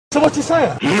So what you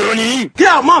saying? Nani? Get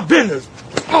out my business,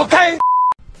 okay?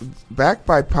 Back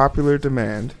by popular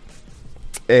demand,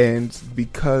 and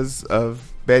because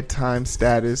of bedtime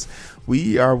status,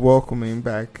 we are welcoming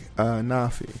back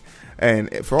Nafi.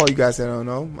 And for all you guys that don't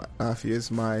know, Nafi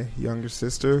is my younger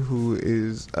sister who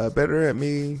is better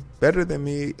than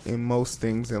me in most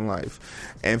things in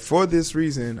life. And for this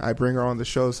reason, I bring her on the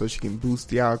show so she can boost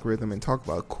the algorithm and talk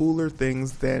about cooler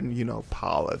things than,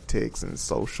 politics and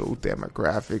social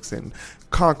demographics and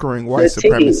conquering white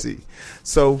supremacy.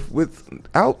 So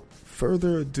without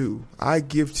further ado, I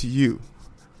give to you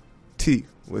Tea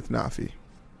with Nafi.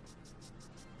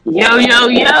 Yo,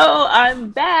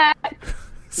 I'm back.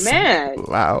 Man,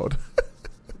 loud.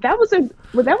 that was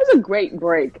a great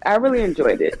break. I really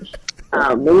enjoyed it.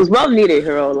 It was well needed,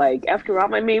 Hero. Like after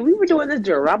Ramadan, we were doing this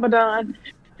during Ramadan,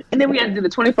 and then we had to do the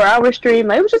 24-hour stream.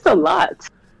 Like, it was just a lot.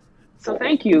 So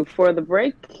thank you for the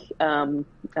break.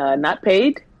 Not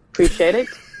paid. Appreciate it.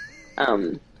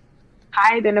 Hi,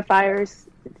 identifiers.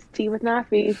 It's Tea with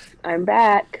Nafi. I'm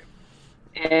back,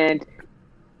 and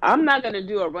I'm not gonna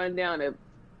do a rundown of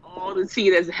all the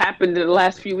tea that's happened in the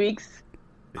last few weeks.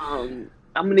 I'm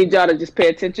gonna need y'all to just pay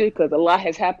attention because a lot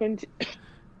has happened,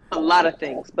 a lot of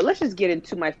things. But let's just get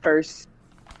into my first.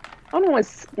 I don't want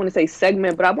to say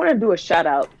segment, but I want to do a shout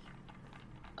out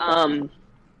to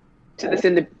this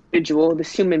individual, this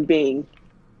human being,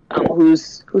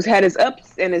 who's had his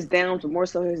ups and his downs, but more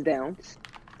so his downs.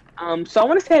 So I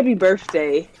want to say happy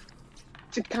birthday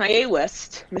to Kanye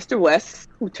West, Mr. West,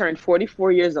 who turned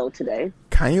 44 years old today.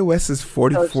 Kanye West is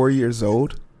 44 years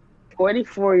old.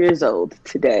 44 years old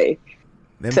today.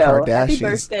 Them so,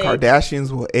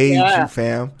 Kardashians will age you,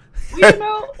 fam.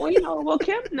 Well,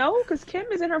 Kim, no, because Kim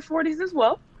is in her 40s as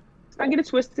well. I get it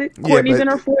twisted. Kourtney's in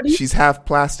her 40s. She's half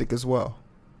plastic as well.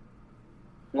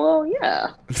 Well,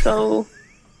 yeah. So,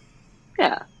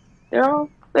 yeah,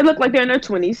 they look like they're in their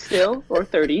 20s still or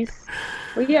 30s.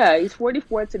 But yeah, he's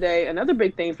 44 today. Another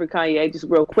big thing for Kanye, just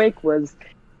real quick, was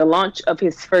the launch of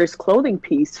his first clothing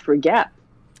piece for Gap.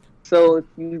 So if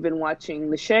you've been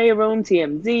watching The Shade Room,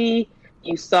 TMZ,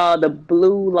 you saw the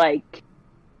blue,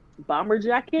 bomber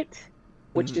jacket,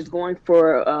 which is going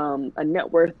for a net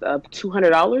worth of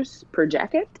 $200 per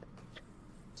jacket.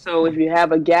 So if you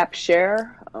have a Gap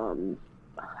share,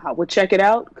 I would check it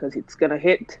out because it's going to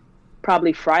hit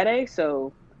probably Friday.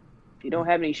 So if you don't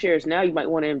have any shares now, you might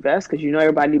want to invest because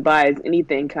everybody buys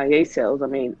anything Kanye sells.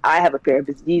 I have a pair of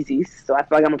his Yeezys, so I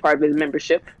feel like I'm a part of his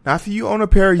membership. Now, if you own a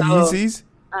pair of Yeezys?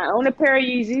 I own a pair of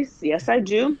Yeezys. Yes, I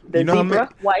do. The zebra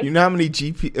white. You know how many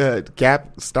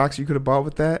Gap stocks you could have bought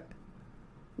with that?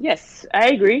 Yes,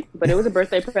 I agree. But it was a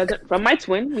birthday present from my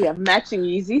twin. We have matching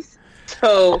Yeezys.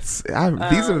 So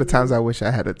these are the times I wish I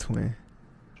had a twin.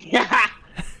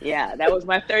 Yeah, that was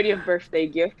my 30th birthday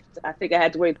gift. I think I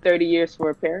had to wait 30 years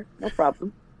for a pair. No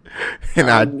problem. And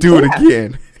I'd do it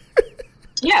again.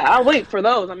 Yeah, I'll wait for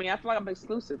those. I feel like I'm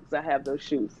exclusive because I have those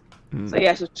shoes. So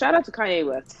shout out to Kanye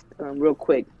West real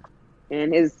quick.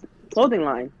 And his clothing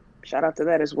line. Shout out to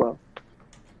that as well.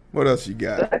 What else you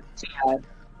got? All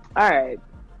right.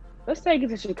 Let's take it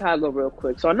to Chicago real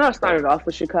quick. So I know I started off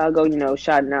with Chicago,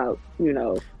 shouting out,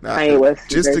 Kanye West.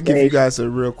 Just to give you guys a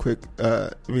real quick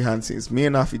behind the scenes, me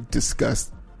and Nafi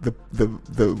discussed the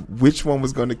which one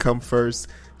was going to come first,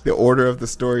 the order of the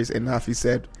stories, and Nafi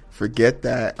said, forget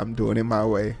that, I'm doing it my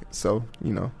way. So,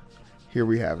 here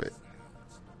we have it.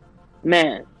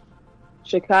 Man,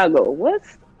 Chicago,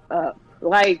 what's up?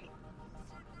 I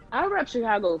rep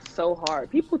Chicago so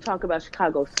hard. People talk about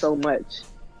Chicago so much.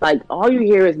 All you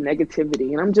hear is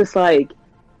negativity. And I'm just like,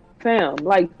 fam,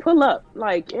 pull up.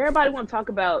 Everybody want to talk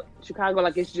about Chicago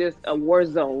like it's just a war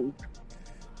zone.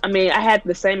 I had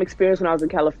the same experience when I was in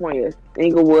California,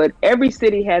 Inglewood. Every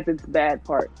city has its bad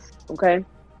parts, okay?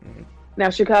 Mm-hmm.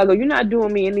 Now, Chicago, you're not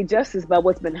doing me any justice by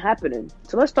what's been happening.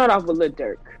 So let's start off with Lil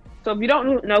Durk. So if you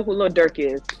don't know who Lil Durk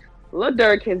is, Lil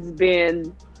Durk has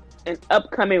been an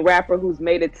upcoming rapper who's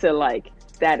made it to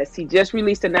status. He just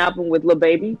released an album with Lil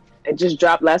Baby. It just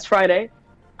dropped last Friday,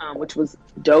 which was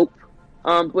dope.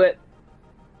 But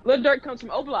Lil Durk comes from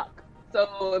O Block.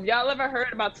 So if y'all ever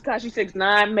heard about Tekashi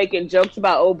 6ix9ine making jokes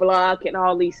about O Block and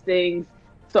all these things,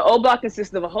 so O Block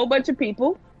consists of a whole bunch of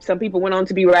people. Some people went on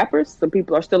to be rappers. Some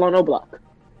people are still on O Block,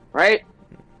 right?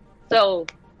 So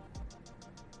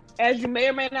as you may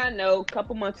or may not know, a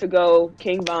couple months ago,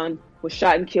 King Von was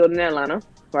shot and killed in Atlanta,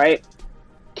 right?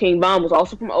 King Von was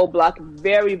also from O Block,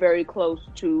 very, very close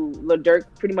to Lil Durk,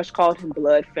 pretty much called him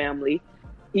blood family.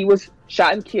 He was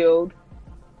shot and killed.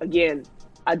 Again,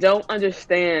 I don't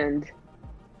understand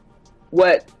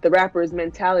what the rappers'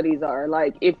 mentalities are.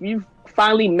 Like, if you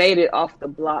finally made it off the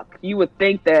block, you would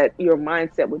think that your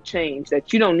mindset would change,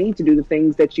 that you don't need to do the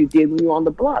things that you did when you were on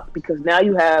the block, because now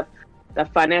you have the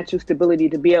financial stability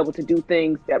to be able to do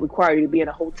things that require you to be in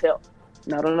a hotel,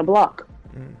 not on a block,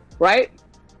 right?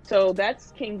 So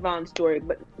that's King Von's story.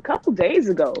 But a couple days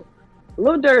ago,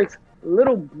 Lil Durk's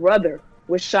little brother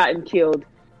was shot and killed,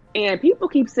 and people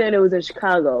keep saying it was in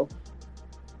Chicago.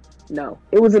 No,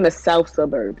 it was in the south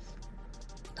suburbs,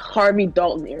 Harvey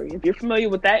Dalton area. If you're familiar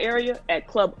with that area, at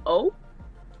Club O,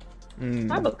 I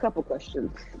have a couple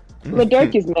questions. Lil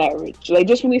Durk is married. They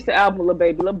just released the album Lil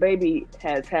Baby. Lil Baby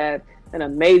has had an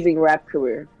amazing rap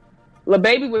career. Lil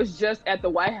Baby was just at the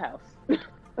White House. He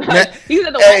was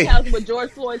at the White House with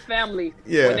George Floyd's family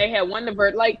when they had won the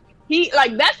verdict. Like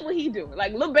that's what he do.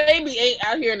 Like, Lil Baby ain't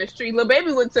out here in the street. Lil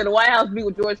Baby went to the White House to be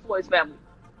with George Floyd's family.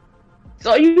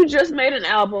 So you just made an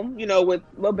album, with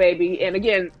Lil Baby, and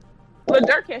again, Lil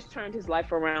Durk has turned his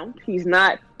life around. He's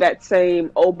not that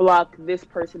same old block, this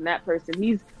person, that person.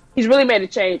 He's really made a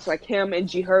change. Like him and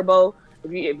G Herbo.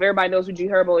 If everybody knows who G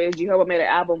Herbo is, G Herbo made an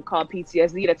album called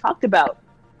PTSD that talked about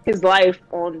his life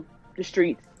on the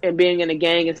streets and being in a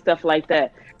gang and stuff like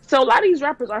that. So a lot of these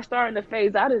rappers are starting to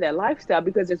phase out of that lifestyle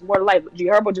because there's more life. G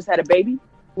Herbo just had a baby,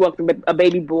 welcomed a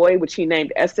baby boy, which he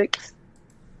named Essex,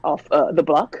 off the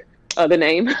block, the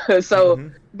name.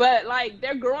 But like,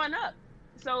 they're growing up.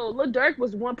 So Lil Durk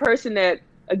was one person that,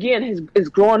 again, is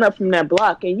growing up from that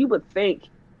block, and you would think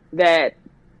that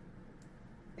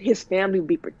his family would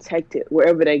be protected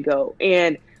wherever they go.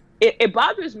 And it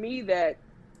bothers me that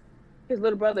his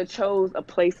little brother chose a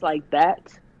place like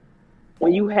that.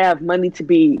 When you have money to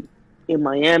be in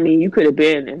Miami, you could have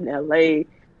been in LA,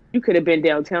 you could have been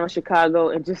downtown Chicago,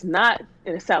 and just not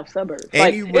in the south suburbs.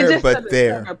 Anywhere but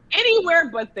there. Anywhere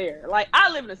but there. Like,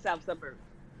 I live in the south suburbs.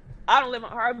 I don't live in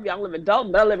Harvey. I don't live in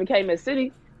Dalton, but I live in Cayman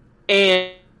City.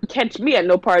 And catch me at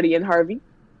no party in Harvey.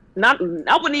 I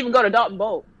wouldn't even go to Dalton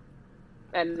Bowl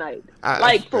at night.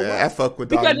 I fuck with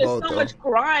Dalton Bowl, because there's so much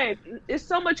crime. There's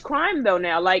so much crime, though,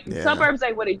 now. Like, suburbs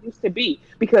ain't what it used to be.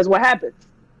 Because what happens?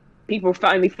 People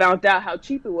finally found out how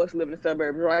cheap it was to live in the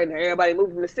suburbs, right? Now everybody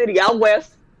moved from the city out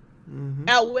west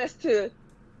to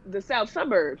the south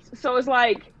suburbs. So it's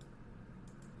like,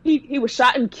 he was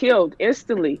shot and killed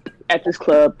instantly at this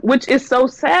club, which is so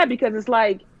sad because it's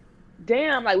like,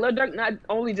 damn, like, Lil Durk not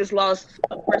only just lost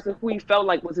a person who he felt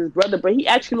like was his brother, but he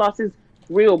actually lost his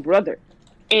real brother.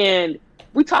 And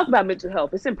we talk about mental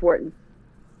health. It's important.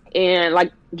 And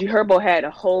like, G Herbo had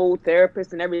a whole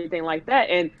therapist and everything like that.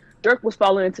 And Durk was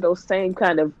falling into those same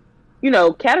kind of,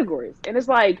 categories. And it's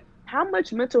like, how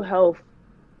much mental health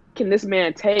can this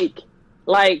man take?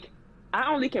 Like,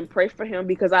 I only can pray for him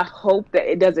because I hope that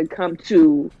it doesn't come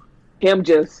to him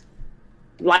just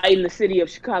lighting the city of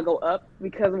Chicago up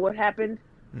because of what happened.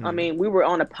 I mean, we were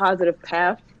on a positive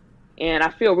path, and I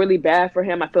feel really bad for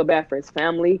him. I feel bad for his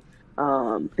family,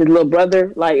 his little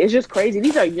brother. Like, it's just crazy.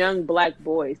 These are young black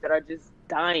boys that are just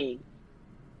dying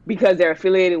because they're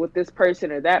affiliated with this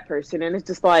person or that person. And it's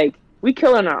just like, we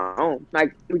killing our own.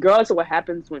 Like, regardless of what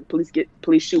happens when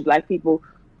police shoot black people,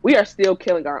 we are still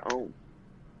killing our own.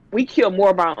 We kill more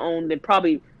of our own than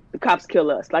probably the cops kill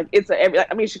us. Like,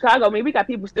 Chicago, we got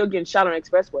people still getting shot on the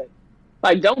expressway.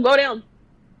 Like, don't go down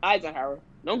Eisenhower.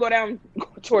 Don't go down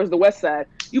towards the west side.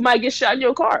 You might get shot in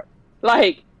your car.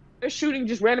 Like, they're shooting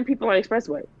just random people on the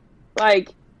expressway. Like,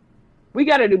 we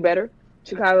got to do better.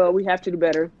 Chicago, we have to do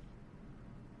better.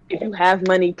 If you have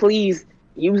money, please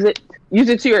use it. Use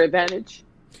it to your advantage.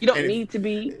 You don't need to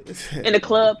be in a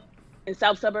club in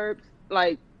south suburbs.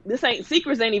 Like,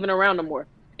 Secrets ain't even around no more.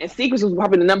 And Secrets was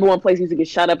probably the number one place you used to get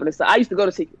shot up in the side. I used to go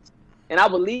to Secrets. And I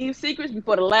would leave Secrets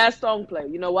before the last song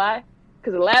played. You know why?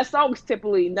 Because the last song is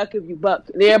typically Knuck If You Buck.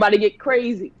 And everybody get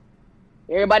crazy.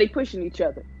 Everybody pushing each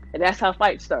other. And that's how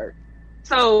fights start.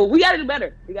 So we got to do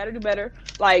better. We got to do better.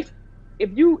 Like,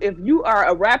 if you are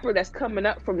a rapper that's coming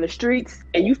up from the streets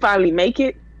and you finally make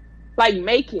it,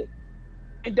 make it.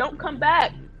 And don't come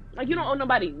back. Like, you don't owe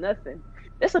nobody nothing.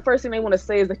 That's the first thing they want to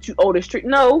say is that you owe the street.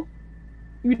 No,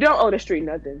 you don't owe the street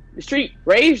nothing. The street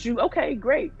raised you. Okay,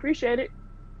 great. Appreciate it.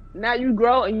 Now you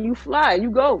grow and you fly and you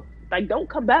go. Like, don't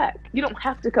come back. You don't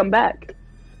have to come back.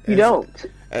 You don't.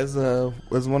 As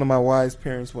one of my wise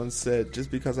parents once said,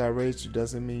 just because I raised you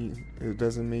doesn't mean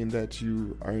that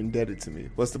you are indebted to me.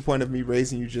 What's the point of me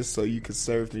raising you just so you could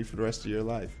serve me for the rest of your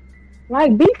life?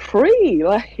 Like, be free.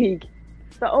 Like,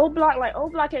 the old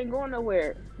block ain't going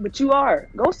nowhere. But you are.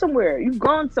 Go somewhere. You've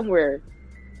gone somewhere.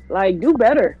 Like, do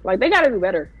better. Like, they gotta do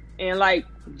better. And like,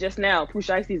 just now, Pooh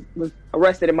Shiesty was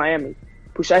arrested in Miami.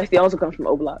 Pooh Shiesty also comes from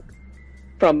O Block.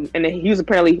 And he was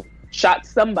apparently shot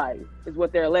somebody, is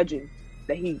what they're alleging.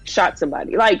 that he shot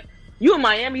somebody. Like, you in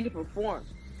Miami to perform.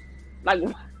 Like,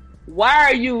 why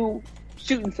are you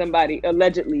shooting somebody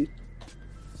allegedly,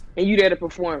 and you there to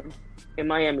perform in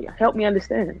Miami? Help me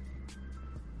understand.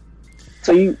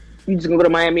 So you just gonna go to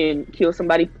Miami and kill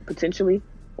somebody potentially,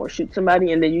 or shoot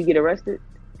somebody, and then you get arrested?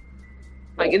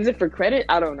 Like, is it for credit?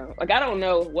 I don't know. Like, I don't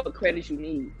know what credit you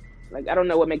need. Like, I don't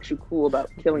know what makes you cool about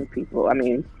killing people. I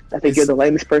mean, I think you're the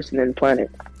lamest person on the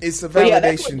planet. It's a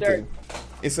validation thing.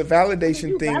 It's a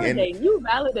validation thing. You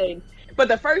validate. But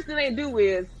the first thing they do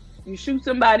is you shoot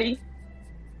somebody.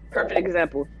 Perfect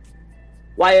example.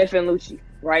 YFN Lucci,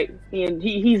 right?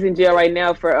 He's in jail right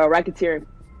now for racketeering,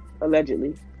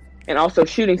 allegedly, and also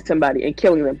shooting somebody and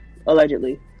killing them,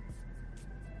 allegedly.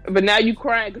 But now you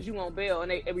crying because you want bail and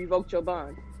they revoked your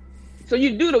bond. So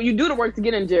you do the work to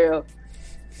get in jail,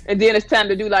 and then it's time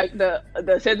to do like the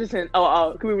sentencing.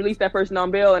 Can we release that person on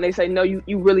bail? And they say no, you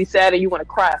really sad and you want to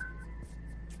cry.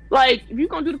 Like, if you're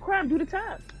gonna do the crime, do the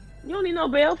time. You don't need no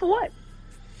bail for what?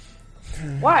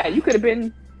 Why? You could have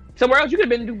been somewhere else. You could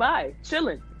have been in Dubai,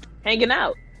 chilling, hanging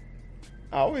out.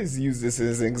 I always use this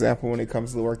as an example when it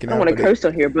comes to working out. I don't want to curse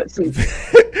on here, but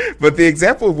but the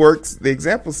example works. The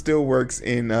example still works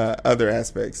in other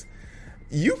aspects.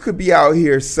 You could be out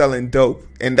here selling dope,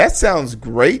 and that sounds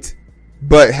great.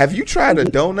 But have you tried a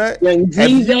donut?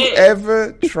 Have you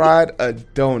ever tried a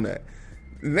donut?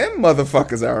 Them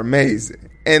motherfuckers are amazing,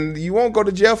 and you won't go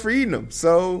to jail for eating them.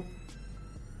 So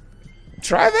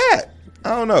try that.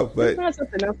 I don't know, but find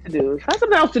something else to do. Find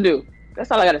something else to do.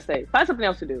 That's all I gotta say. Find something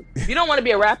else to do. If you don't want to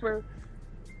be a rapper,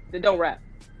 then don't rap.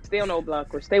 Stay on Old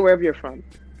Block or stay wherever you're from,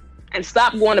 and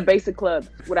stop going to basic clubs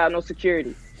without no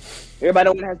security. Everybody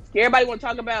want to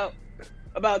talk about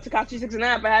Tekashi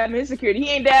 6ix9ine for having his security. He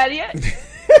ain't died yet.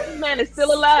 This man is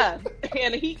still alive,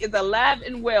 and he is alive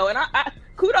and well. And I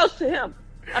kudos to him.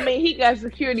 I mean, he got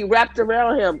security wrapped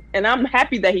around him, and I'm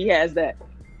happy that he has that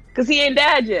because he ain't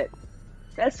died yet.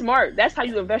 That's smart. That's how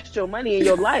you invest your money in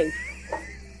your life.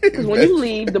 Because when you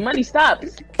leave, the money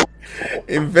stops.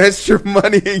 Invest your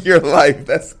money in your life.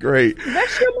 That's great.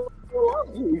 Invest your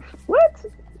money in your life. What?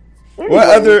 Anyway. What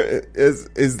other is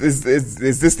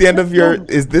this the end of your?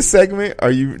 Is this segment?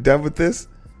 Are you done with this?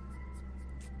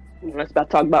 Let's about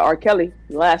to talk about R. Kelly,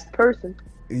 the last person.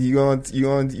 You want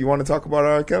to talk about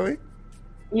R. Kelly?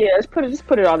 Yeah, let's put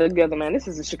it all together, man. This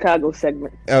is a Chicago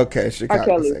segment. Okay,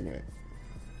 Chicago segment.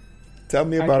 Tell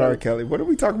me about R. Kelly. What are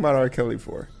we talking about R. Kelly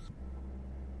for?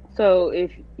 So,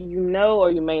 if you know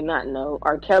or you may not know,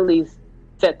 R. Kelly's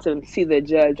set to see the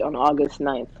judge on August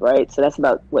 9th, right? So that's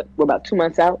about, we're about 2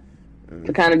 months out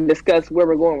to kind of discuss where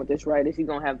we're going with this, right? Is he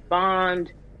going to have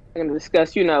bond? We're going to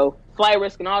discuss, flight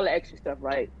risk and all the extra stuff,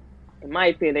 right? In my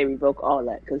opinion, they revoke all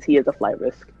that because he is a flight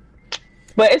risk.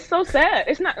 But it's so sad.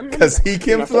 It's not because he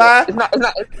can fly. It's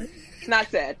not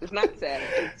sad. It's not sad.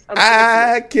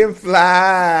 I can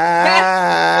fly.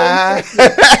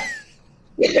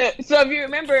 So if you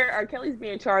remember, R. Kelly's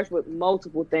being charged with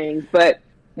multiple things, but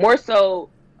more so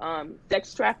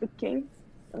sex trafficking,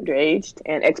 underage,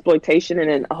 and exploitation, and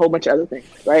then a whole bunch of other things,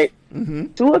 right?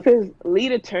 Mm-hmm. Two of his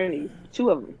lead attorneys,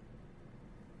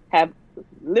 have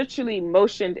literally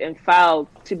motioned and filed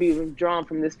to be withdrawn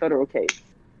from this federal case.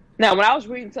 Now, when I was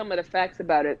reading some of the facts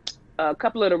about it, a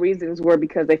couple of the reasons were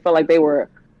because they felt like they were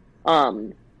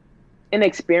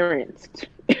inexperienced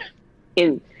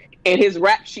in his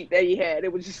rap sheet that he had.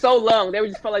 It was just so long. They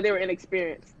just felt like they were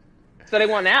inexperienced. So they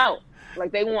want out.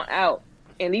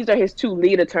 And these are his two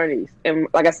lead attorneys. And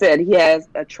like I said, he has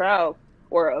a trial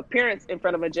or appearance in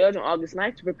front of a judge on August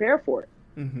 9th to prepare for it.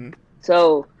 Mm-hmm.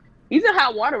 So he's in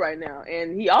hot water right now.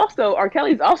 And R.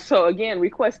 Kelly's also, again,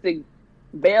 requesting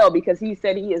bail because he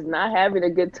said he is not having a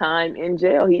good time in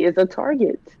jail. He is a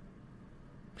target.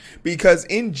 Because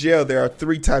in jail, there are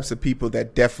three types of people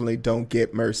that definitely don't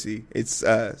get mercy. It's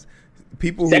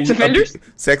people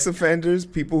sex offenders,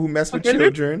 people who mess with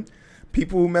children,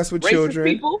 people who mess with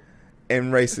children,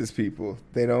 and racist people.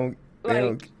 They don't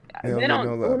get no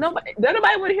love. Nobody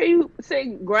want to hear you say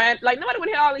grind. Like, nobody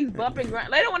want to hear all these bumping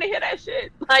grind. They don't want to hear that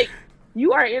shit. Like,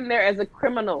 you are in there as a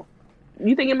criminal.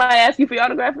 You think anybody ask you for your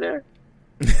autograph there?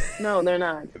 No, they're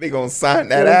not. They gonna sign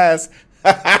that ass.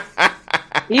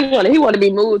 He want to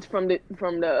be moved from the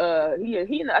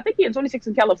I think he in 26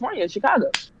 in California, in Chicago.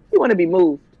 He want to be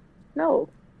moved. No,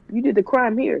 you did the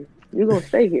crime here. You're gonna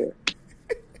stay here.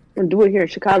 And do it here in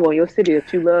Chicago, in your city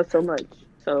that you love so much.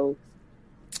 So,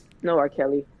 no, R.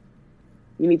 Kelly,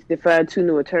 you need to find two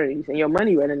new attorneys, and your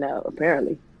money running out.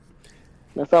 Apparently,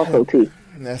 that's also T.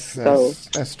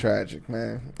 That's tragic,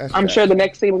 man. I'm sure the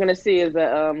next thing we're gonna see is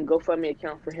a GoFundMe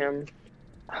account for him.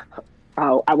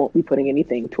 I won't be putting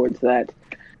anything towards that,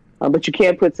 but you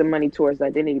can put some money towards the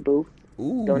identity booth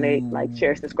Ooh. Donate, like,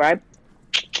 share, subscribe.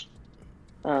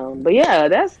 But yeah,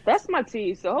 that's my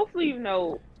tea. So hopefully,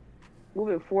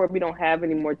 moving forward, we don't have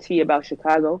any more tea about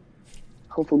Chicago.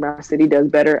 Hopefully, my city does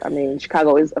better. I mean,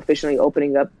 Chicago is officially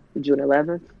opening up June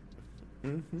 11th.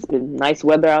 Mm-hmm. It's been nice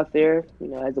weather out there.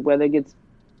 As the weather gets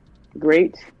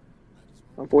great,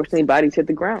 unfortunately, bodies hit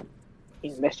the ground.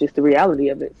 That's just the reality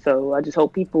of it. So I just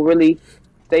hope people really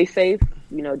stay safe.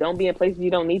 Don't be in places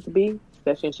you don't need to be,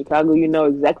 especially in Chicago. You know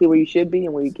exactly where you should be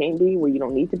and where you can't be, where you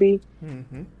don't need to be.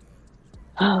 Mm-hmm.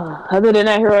 Other than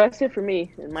that, Hero, that's it for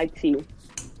me and my tea.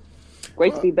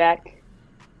 Great to be back.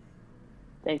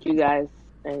 Thank you guys.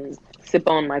 And sip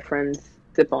on, my friends.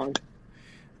 Sip on.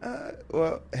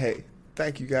 Well, hey,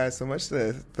 thank you guys so much.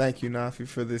 Thank you, Nafi,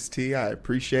 for this tea. I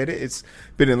appreciate it. It's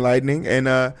been enlightening.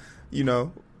 And,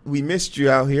 we missed you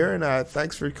out here, and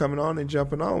thanks for coming on and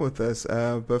jumping on with us.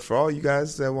 But for all you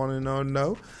guys that want to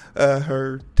know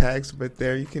her tags, but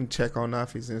there you can check on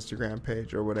Nafi's Instagram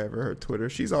page or whatever, her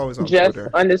Twitter. She's always on Twitter.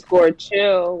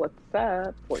 Just_chill. What's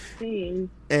up?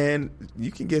 14. And you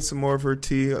can get some more of her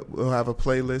tea. We'll have a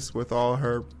playlist with all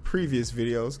her previous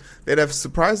videos that have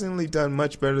surprisingly done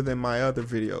much better than my other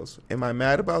videos. Am I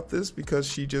mad about this because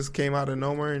she just came out of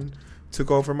nowhere and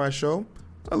took over my show?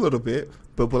 A little bit.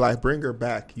 But will I bring her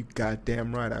back? You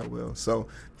goddamn right I will. So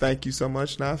thank you so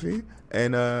much, Nafi.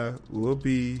 And we'll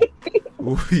be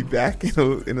back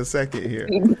in a second here.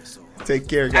 Take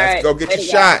care, guys. Right, go get your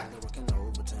shot.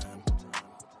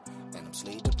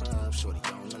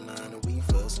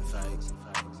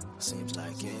 Seems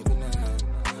like every night,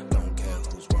 don't care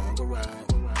who's wrong or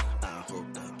right. I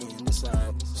hope the end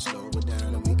decide, slow it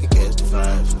down and we can catch the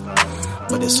vibe.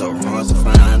 But it's so hard to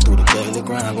find through the daily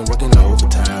grind. We're working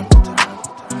overtime,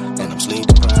 and I'm sleep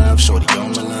deprived. Shorty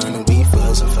on my line and we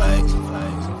fuss and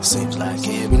fight. Seems like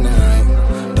every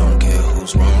night, don't care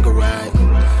who's wrong or right.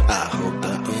 I hope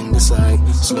the end decide,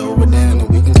 slow